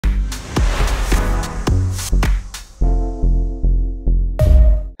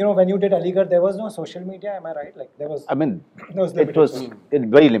You know, when you did Aligarh, there was no social media, am I right? Like there was. I mean, there was it was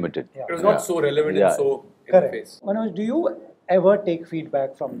very limited. Yeah. It was not so relevant and so in the face. Manoj, do you ever take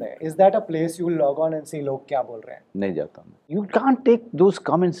feedback from there? Is that a place you log on and see log kya bol rahe hain? नहीं जाता मैं. You can't take those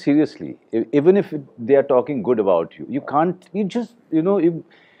comments seriously, even if they are talking good about you. You can't. You just and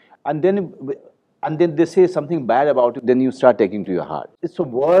then they say something bad about you. Then you start taking to your heart. It's a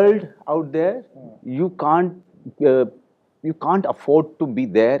world out there. You can't afford to be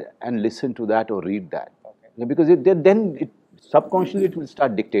there and listen to that or read that. Okay. Because then subconsciously it will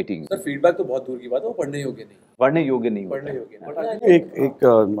start dictating. Sir, feedback तो बहुत दूर की बात है, वो पढ़ने योग्य नहीं. पढ़ने योग्य नहीं. पढ़ने योग्य.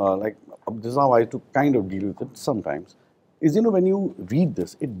 Like this is how I to kind of deal with it sometimes. Is when you read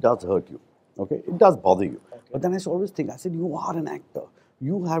this, it does hurt you. Okay, it does bother you. Okay. But then I always think, I said, you are an actor.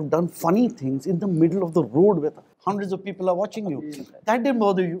 You have done funny things in the middle of the road where hundreds of people are watching you. That didn't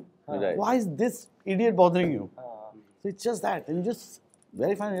bother you. Right. Why is this idiot bothering you? So it's just that, and you just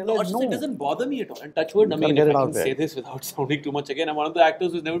verify. No, it doesn't bother me at all. And touch wood, I mean, if I can say this without sounding too much again, I'm one of the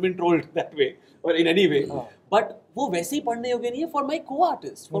actors who's never been trolled that way or in any way. But वो वैसे ही पढ़ने योग्य नहीं है for my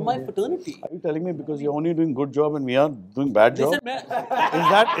co-artists, for my fraternity. Are you telling me because you're only doing good job and we are doing bad job? Listen, is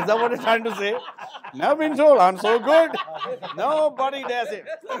that what you're trying to say? Never been told. I'm so good. Nobody does it.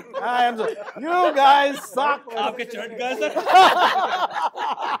 I am so. You guys suck. आपके चढ़ गए sir.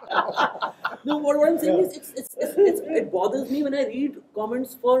 No, what I'm saying is, it bothers me when I read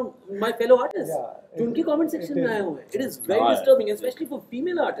comments for my fellow artists. जो उनके comment section में आए हुए हैं. It is very disturbing, especially for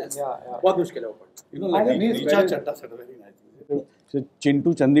female artists. बहुत मुश्किल है वो पढ़ना. Richa Chatta said very nice.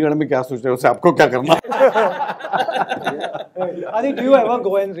 Chintu Chandigarh में क्या सोच रहे हो? उससे आपको क्या करना? Adi, do you ever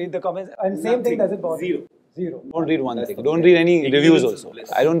go and read the comments? And same thing, does it bother you? Zero. Don't read one thing. Don't read any reviews also.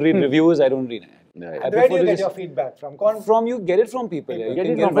 I don't read reviews. I don't read. Where do you get your feedback from? From you get it from people. You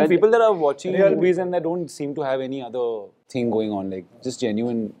can get it from people that are watching movies and that don't seem to have any other thing going on. Like just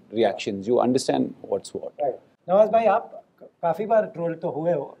genuine reactions. You understand what's what. Right. Nawaz bhai, आप काफी बार troll तो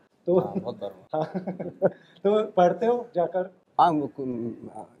हुए हो. तो बहुत बार. तो पढ़ते हो जाकर? हाँ,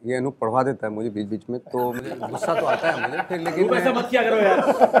 ये अनूप पढ़वा देता है मुझे बीच-बीच में, तो मुझे गुस्सा तो आता है मुझे, फिर लेकिन ऐसा मत किया करो यार.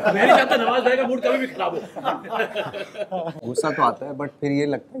 मैं नहीं चाहता नवाज भाई का मूड कभी भी खराब हो. गुस्सा तो आता है, बट फिर ये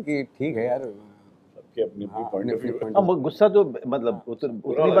लगता है कि ठीक है यार. हाँ, गुस्सा तो मतलब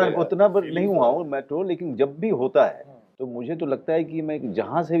उतना नहीं हुआ हूँ मैं तो, लेकिन जब भी होता है तो मुझे तो लगता है कि मैं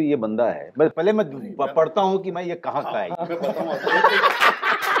जहाँ से भी ये बंदा है, पहले मैं पढ़ता हूँ कि मैं ये कहाँ का है.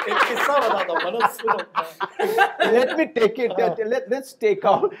 एक किस्सा बताता हूँ, मनोज सुनो. Let me take it. Let's take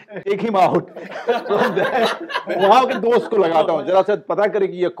him out. वहाँ के दोस्त को लगाता हूँ, जरा सा पता करे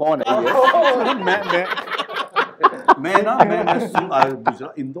कि ये कौन है. मैं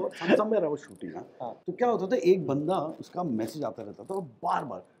इंदौर समसम में रहा शूटिंग. तो क्या होता था, एक बंदा उसका मैसेज आता रहता था बार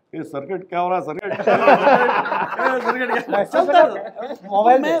बार, ये सर्किट क्या हो रहा है, सर्किट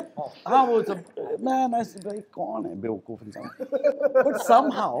मोबाइल में. हाँ, वो सब मैं भाई कौन है बेवकूफ इंसान. बट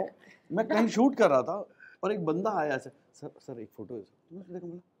समहाउ मैं कहीं शूट कर रहा था और एक बंदा आया ऐसे, सर एक फोटो है.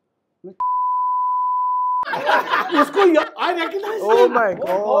 उसको I recognise. Oh my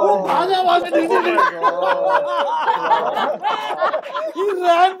God. आवाज में ही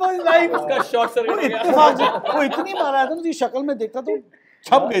रैन फॉर हिज लाइफ. उसका शॉर्ट सर्किट वो इतनी मारा था, मुझे शक्ल में देखता तो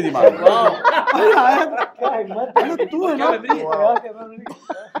छप गई दिमाग में. अरे आया क्या हिम्मत. तू है ना.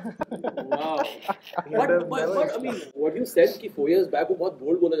 But I mean, what you said कि 4 years back वो बहुत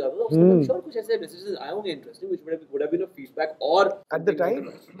bold बोला जाता था. I'm sure कुछ ऐसे messages आए होंगे interesting which would have been a feedback or at the time.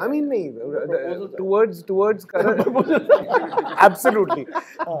 I mean नहीं, towards Karan. Absolutely,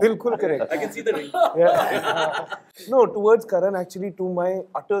 बिल्कुल correct. I can see the ring. No, towards Karan, actually, to my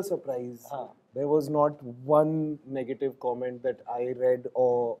utter surprise, there was not one negative comment that I read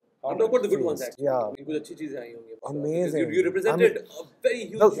or. I'm talking about the good ones actually. Yeah. कुछ अच्छी चीजें आई होंगी. Amazing. You represented a very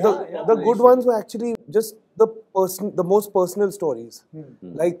huge. The good ones were actually just the most personal stories.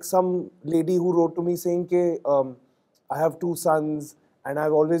 Like some lady who wrote to me saying ke I have 2 sons and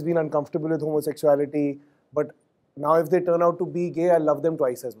I've always been uncomfortable with homosexuality, but now if they turn out to be gay, I love them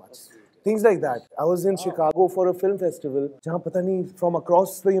twice as much. Things like that. I was in Chicago for a film festival. जहाँ पता नहीं from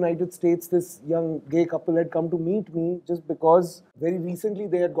across the United States, this young gay couple had come to meet me just because very recently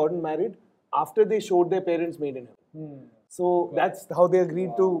they had gotten married after they showed their parents Made in Heaven. So that's how they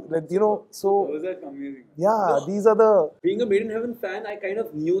agreed to, like, so. Those are amazing. Yeah, these are the. Being a Made in Heaven fan, I kind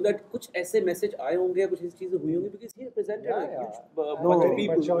of knew that कुछ ऐसे message आए होंगे, कुछ ऐसी चीजें हुई होंगी because he represented a huge bunch of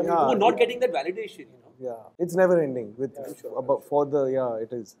people who were not getting that validation. Yeah, it's never ending with for the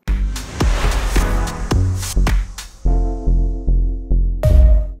it is.